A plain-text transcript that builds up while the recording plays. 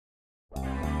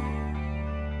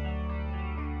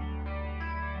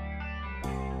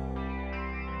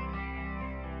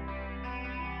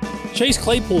Chase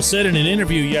Claypool said in an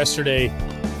interview yesterday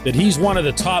that he's one of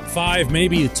the top 5,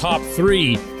 maybe the top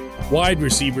 3 wide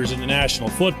receivers in the National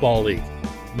Football League.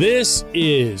 This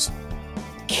is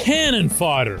cannon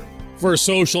fodder for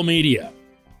social media.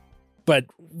 But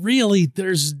really,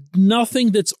 there's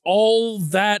nothing that's all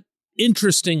that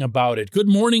interesting about it. Good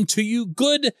morning to you.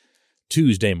 Good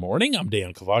Tuesday morning. I'm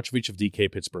Dan Kovacevic of DK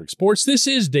Pittsburgh Sports. This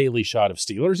is Daily Shot of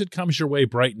Steelers. It comes your way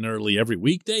bright and early every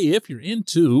weekday if you're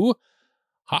into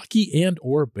hockey and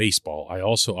or baseball. I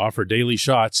also offer daily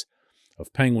shots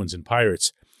of Penguins and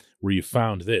Pirates where you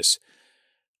found this.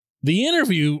 The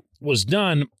interview was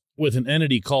done with an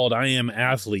entity called I Am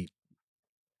Athlete,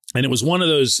 and it was one of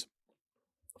those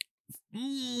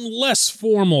less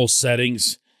formal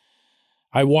settings.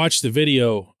 I watched the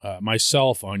video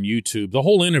myself on YouTube. The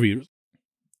whole interview,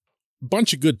 a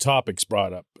bunch of good topics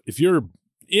brought up. If you're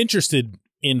interested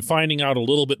in finding out a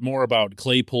little bit more about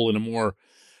Claypool in a more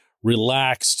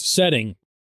relaxed setting,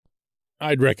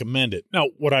 I'd recommend it. Now,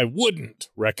 what I wouldn't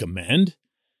recommend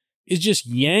is just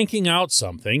yanking out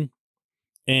something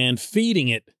and feeding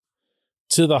it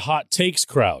to the hot takes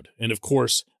crowd. And of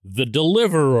course, the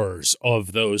deliverers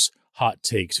of those hot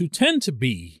takes, who tend to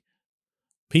be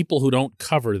people who don't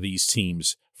cover these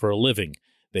teams for a living.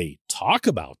 They talk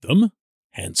about them,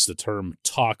 hence the term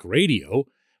talk radio,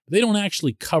 but they don't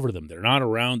actually cover them. They're not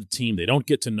around the team. They don't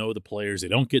get to know the players. They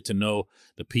don't get to know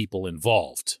the people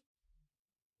involved.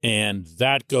 And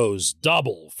that goes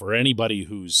double for anybody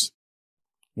who's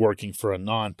working for a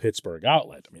non-Pittsburgh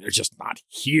outlet. I mean, they're just not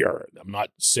here. I'm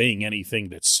not saying anything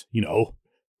that's,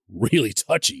 really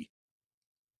touchy.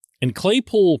 And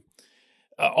Claypool,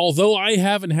 although I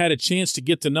haven't had a chance to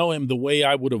get to know him the way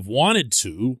I would have wanted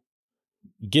to,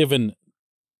 given,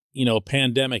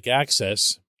 pandemic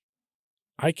access,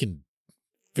 I can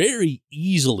very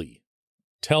easily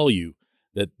tell you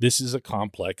that this is a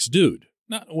complex dude.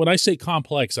 Now, when I say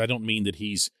complex, I don't mean that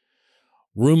he's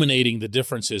ruminating the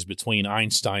differences between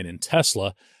Einstein and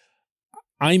Tesla.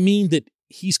 I mean that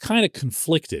he's kind of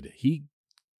conflicted. He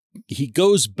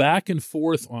goes back and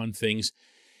forth on things.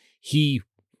 He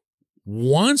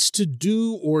wants to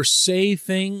do or say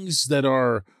things that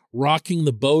are rocking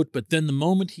the boat, but then the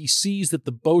moment he sees that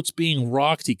the boat's being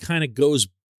rocked, he kind of goes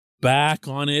back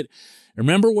on it.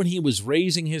 Remember when he was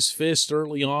raising his fist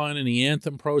early on in the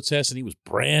anthem protest and he was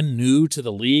brand new to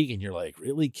the league, and you're like,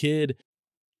 really, kid?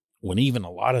 When even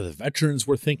a lot of the veterans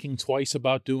were thinking twice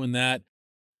about doing that.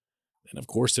 And of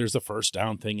course, there's the first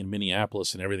down thing in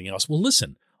Minneapolis and everything else. Well,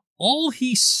 listen, all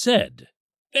he said,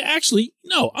 actually,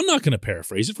 no, I'm not going to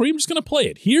paraphrase it for you. I'm just going to play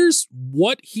it. Here's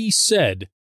what he said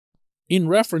in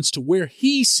reference to where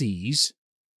he sees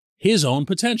his own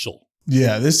potential.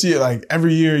 Yeah, this year, like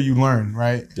every year you learn,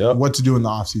 right? Yep. What to do in the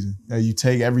offseason. You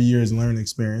take every year as a learning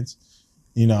experience.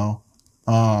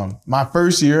 My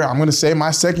first year, I'm going to say my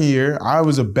second year, I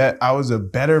was a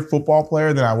better football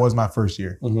player than I was my first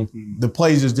year. Mm-hmm. The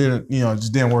plays just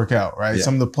didn't work out, right? Yeah.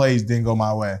 Some of the plays didn't go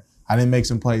my way. I didn't make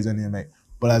some plays I didn't make.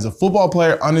 But as a football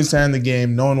player, understanding the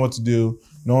game, knowing what to do,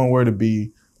 knowing where to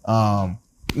be, I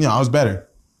was better.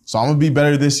 So I'm going to be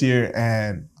better this year.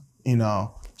 And,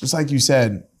 just like you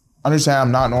said, understand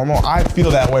I'm not normal. I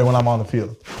feel that way when I'm on the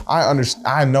field.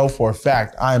 I know for a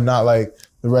fact I am not like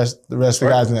the rest of the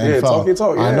guys in the NFL.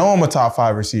 Talk, yeah. I know I'm a top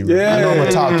 5 receiver. Yeah, I know I'm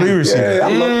a top 3 receiver. Yeah,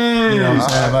 you know what I'm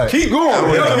saying? Like, keep going.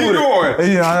 Keep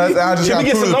going. I just got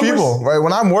to prove to people. Right?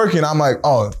 When I'm working, I'm like,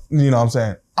 oh, what I'm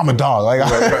saying? I'm a dog. Like,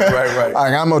 right.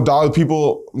 Like, I'm a dog.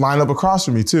 People line up across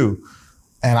from me too.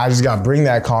 And I just got to bring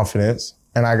that confidence,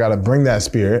 and I got to bring that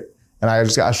spirit, and I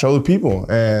just got to show the people.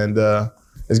 And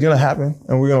it's going to happen.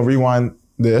 And we're going to rewind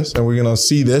this, and we're going to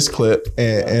see this clip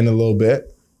in a little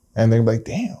bit. And they're like,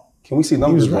 damn. Can we see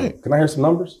numbers? He was right. Can I hear some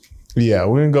numbers? Yeah,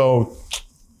 we're going to go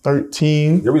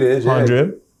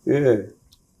 1,300. Yeah.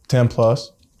 10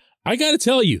 plus. I got to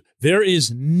tell you, there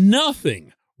is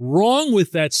nothing wrong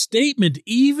with that statement,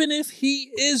 even if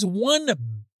he is 1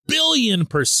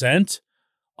 billion%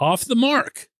 off the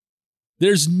mark.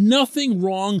 There's nothing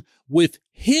wrong with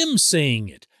him saying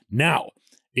it. Now,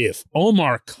 if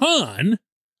Omar Khan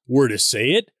were to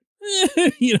say it,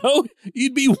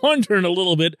 you'd be wondering a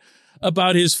little bit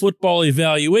about his football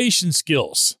evaluation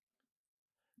skills.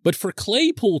 But for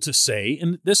Claypool to say,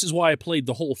 and this is why I played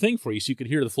the whole thing for you so you could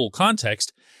hear the full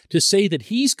context, to say that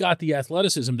he's got the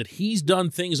athleticism, that he's done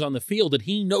things on the field that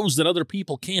he knows that other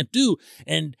people can't do,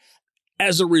 and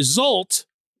as a result,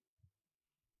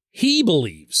 he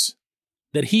believes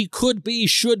that he could be,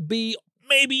 should be,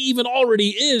 maybe even already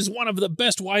is one of the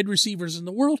best wide receivers in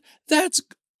the world. That's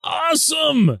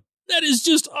awesome. That is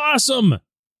just awesome.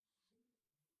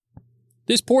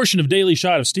 This portion of Daily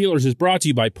Shot of Steelers is brought to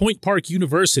you by Point Park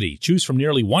University. Choose from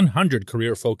nearly 100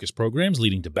 career-focused programs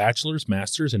leading to bachelor's,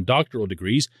 master's, and doctoral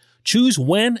degrees. Choose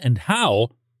when and how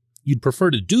you'd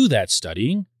prefer to do that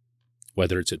studying,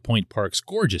 whether it's at Point Park's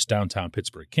gorgeous downtown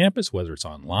Pittsburgh campus, whether it's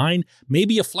online,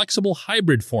 maybe a flexible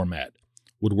hybrid format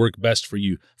would work best for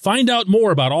you. Find out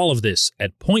more about all of this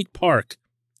at pointpark.edu.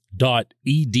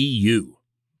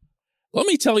 Let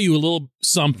me tell you a little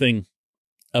something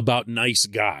about nice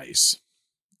guys.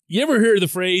 You ever hear the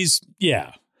phrase,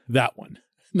 yeah, that one,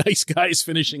 nice guys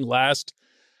finishing last?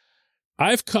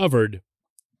 I've covered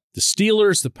the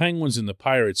Steelers, the Penguins, and the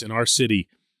Pirates in our city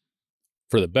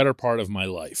for the better part of my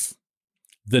life.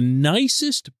 The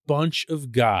nicest bunch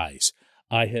of guys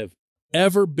I have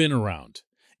ever been around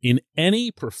in any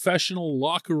professional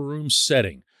locker room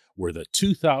setting were the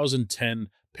 2010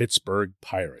 Pittsburgh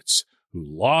Pirates, who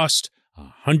lost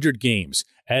 100 games,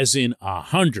 as in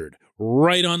 100,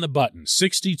 right on the button,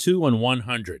 62 and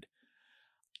 100.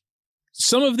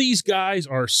 Some of these guys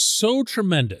are so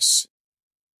tremendous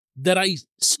that I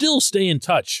still stay in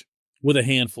touch with a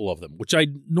handful of them, which I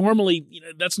normally,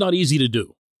 that's not easy to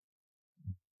do.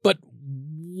 But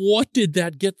what did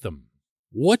that get them?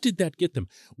 What did that get them?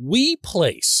 We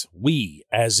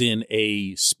as in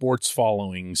a sports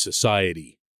following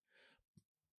society,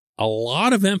 a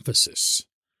lot of emphasis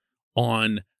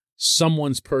on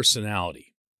someone's personality,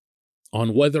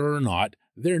 on whether or not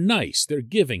they're nice, they're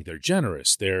giving, they're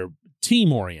generous, they're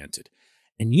team-oriented.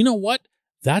 And you know what?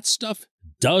 That stuff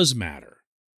does matter.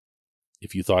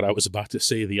 If you thought I was about to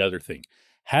say the other thing,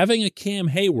 having a Cam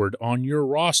Hayward on your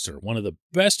roster, one of the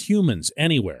best humans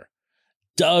anywhere,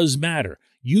 does matter.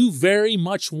 You very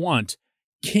much want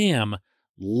Cam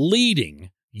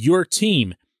leading your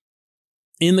team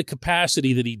in the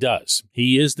capacity that he does.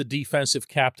 He is the defensive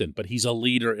captain, but he's a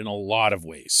leader in a lot of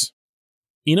ways.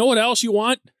 You know what else you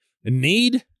want and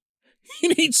need? You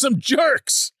need some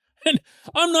jerks. And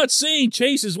I'm not saying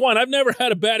Chase is one. I've never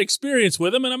had a bad experience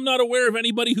with him, and I'm not aware of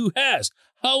anybody who has.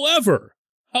 However,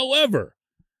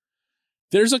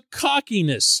 there's a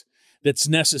cockiness that's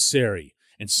necessary,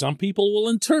 and some people will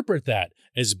interpret that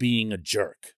as being a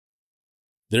jerk.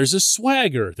 There's a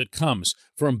swagger that comes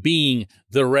from being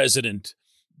the resident,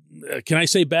 can I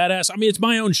say badass? I mean, it's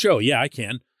my own show. Yeah, I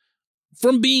can.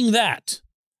 From being that,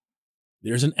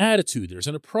 there's an attitude, there's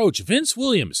an approach. Vince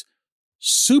Williams,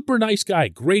 super nice guy,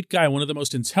 great guy, one of the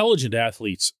most intelligent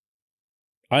athletes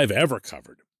I've ever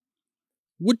covered,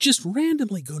 would just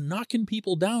randomly go knocking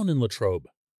people down in Latrobe.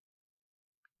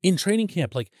 In training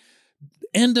camp, like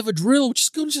end of a drill,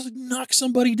 just go knock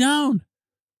somebody down.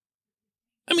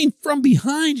 I mean, from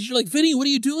behind, you're like, Vinny, what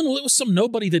are you doing? Well, it was some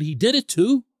nobody that he did it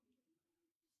to.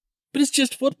 But it's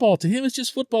just football. To him, it's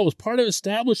just football. It was part of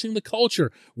establishing the culture.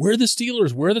 We're the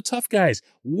Steelers. We're the tough guys.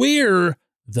 We're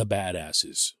the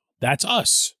badasses. That's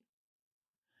us.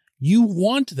 You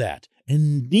want that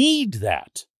and need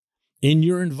that in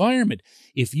your environment.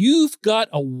 If you've got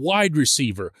a wide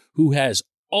receiver who has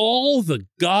all the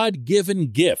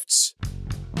God-given gifts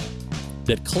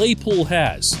that Claypool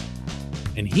has,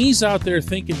 and he's out there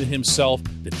thinking to himself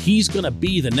that he's going to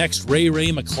be the next Ray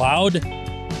McLeod,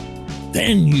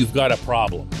 then you've got a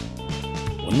problem.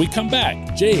 When we come back,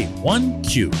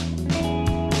 J1Q.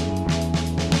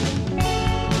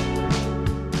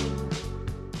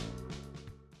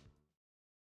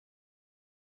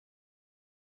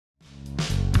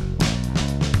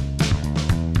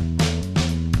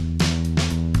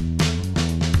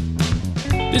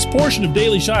 This portion of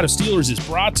Daily Shot of Steelers is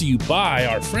brought to you by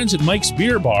our friends at Mike's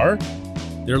Beer Bar.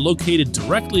 They're located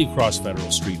directly across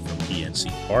Federal Street from PNC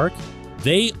Park.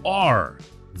 They are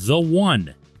the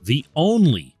one, the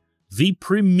only, the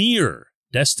premier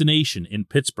destination in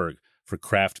Pittsburgh for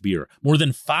craft beer. More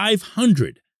than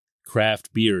 500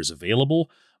 craft beers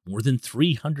available, more than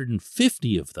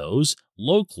 350 of those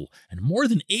local, and more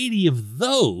than 80 of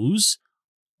those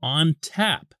on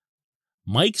tap.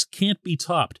 Mike's can't be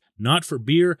topped, not for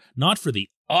beer, not for the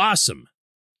awesome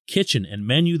kitchen and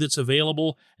menu that's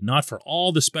available, and not for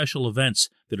all the special events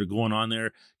that are going on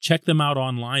there. Check them out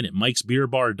online at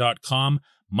mikesbeerbar.com.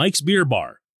 Mike's Beer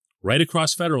Bar, right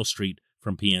across Federal Street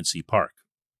from PNC Park.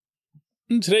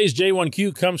 And today's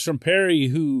J1Q comes from Perry,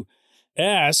 who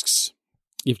asks,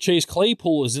 if Chase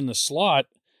Claypool is in the slot,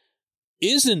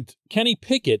 isn't Kenny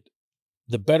Pickett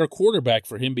the better quarterback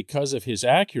for him because of his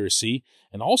accuracy,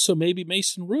 and also maybe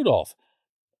Mason Rudolph?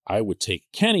 I would take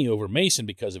Kenny over Mason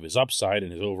because of his upside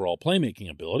and his overall playmaking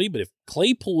ability, but if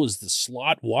Claypool is the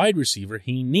slot wide receiver,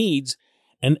 he needs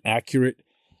an accurate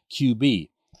QB.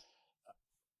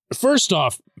 First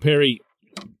off, Perry,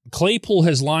 Claypool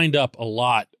has lined up a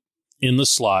lot in the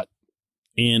slot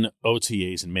in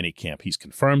OTAs and minicamp. He's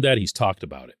confirmed that. He's talked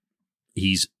about it.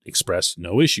 He's expressed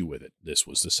no issue with it. This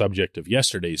was the subject of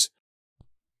yesterday's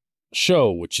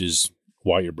show, which is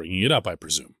why you're bringing it up, I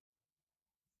presume.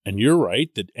 And you're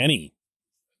right that any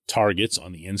targets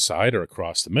on the inside or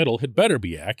across the middle had better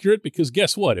be accurate, because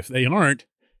guess what? If they aren't,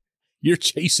 you're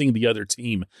chasing the other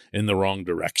team in the wrong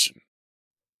direction.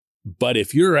 But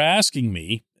if you're asking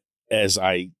me, as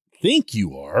I think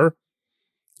you are,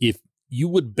 if you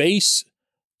would base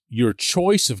your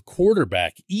choice of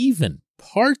quarterback even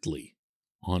partly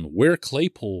on where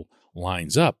Claypool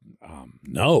lines up,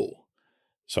 no.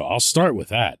 So I'll start with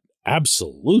that.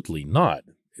 Absolutely not.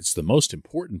 It's the most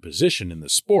important position in the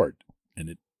sport, and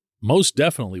it most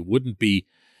definitely wouldn't be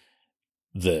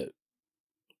the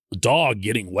dog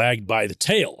getting wagged by the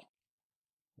tail.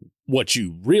 What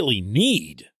you really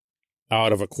need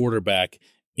out of a quarterback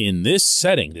in this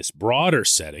setting, this broader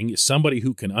setting, is somebody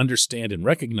who can understand and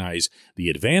recognize the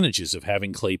advantages of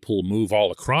having Claypool move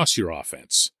all across your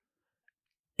offense,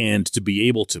 and to be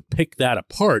able to pick that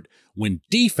apart when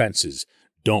defenses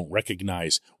don't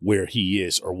recognize where he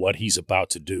is or what he's about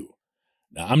to do.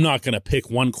 Now, I'm not going to pick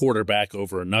one quarterback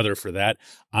over another for that.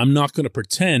 I'm not going to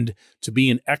pretend to be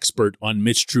an expert on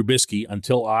Mitch Trubisky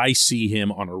until I see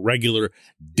him on a regular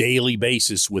daily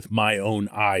basis with my own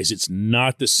eyes. It's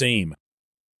not the same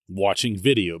watching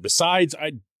video. Besides,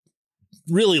 I'd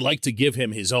really like to give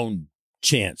him his own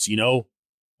chance,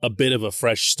 a bit of a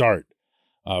fresh start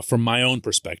from my own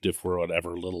perspective, for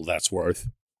whatever little that's worth.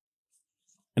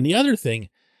 And the other thing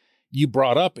you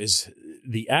brought up is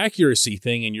the accuracy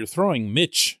thing, and you're throwing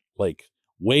Mitch like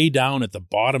way down at the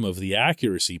bottom of the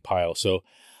accuracy pile. So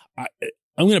I'm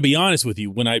going to be honest with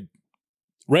you. When I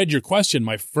read your question,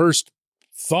 my first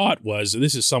thought was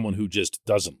this is someone who just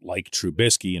doesn't like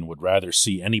Trubisky and would rather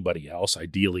see anybody else,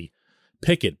 ideally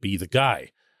Pickett, be the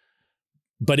guy.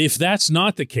 But if that's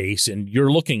not the case, and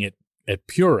you're looking at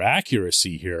pure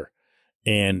accuracy here,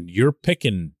 and you're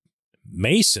picking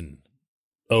Mason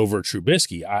over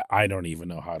Trubisky, I don't even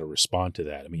know how to respond to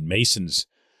that. I mean, Mason's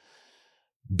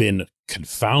been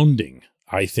confounding,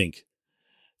 I think,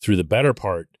 through the better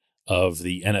part of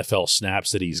the NFL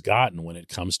snaps that he's gotten when it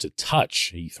comes to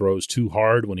touch. He throws too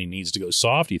hard when he needs to go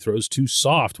soft. He throws too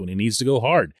soft when he needs to go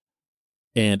hard.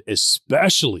 And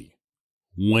especially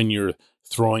when you're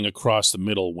throwing across the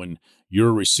middle, when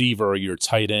your receiver or your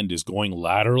tight end is going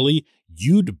laterally,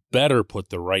 you'd better put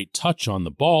the right touch on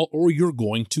the ball or you're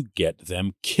going to get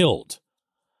them killed.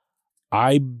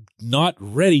 I'm not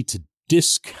ready to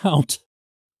discount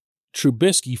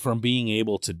Trubisky from being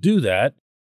able to do that,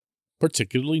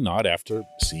 particularly not after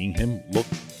seeing him look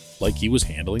like he was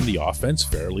handling the offense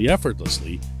fairly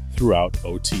effortlessly throughout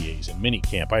OTAs and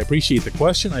minicamp. I appreciate the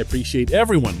question. I appreciate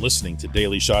everyone listening to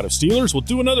Daily Shot of Steelers. We'll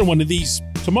do another one of these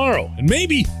tomorrow. And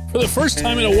maybe for the first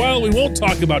time in a while, we won't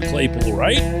talk about Claypool,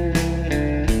 right?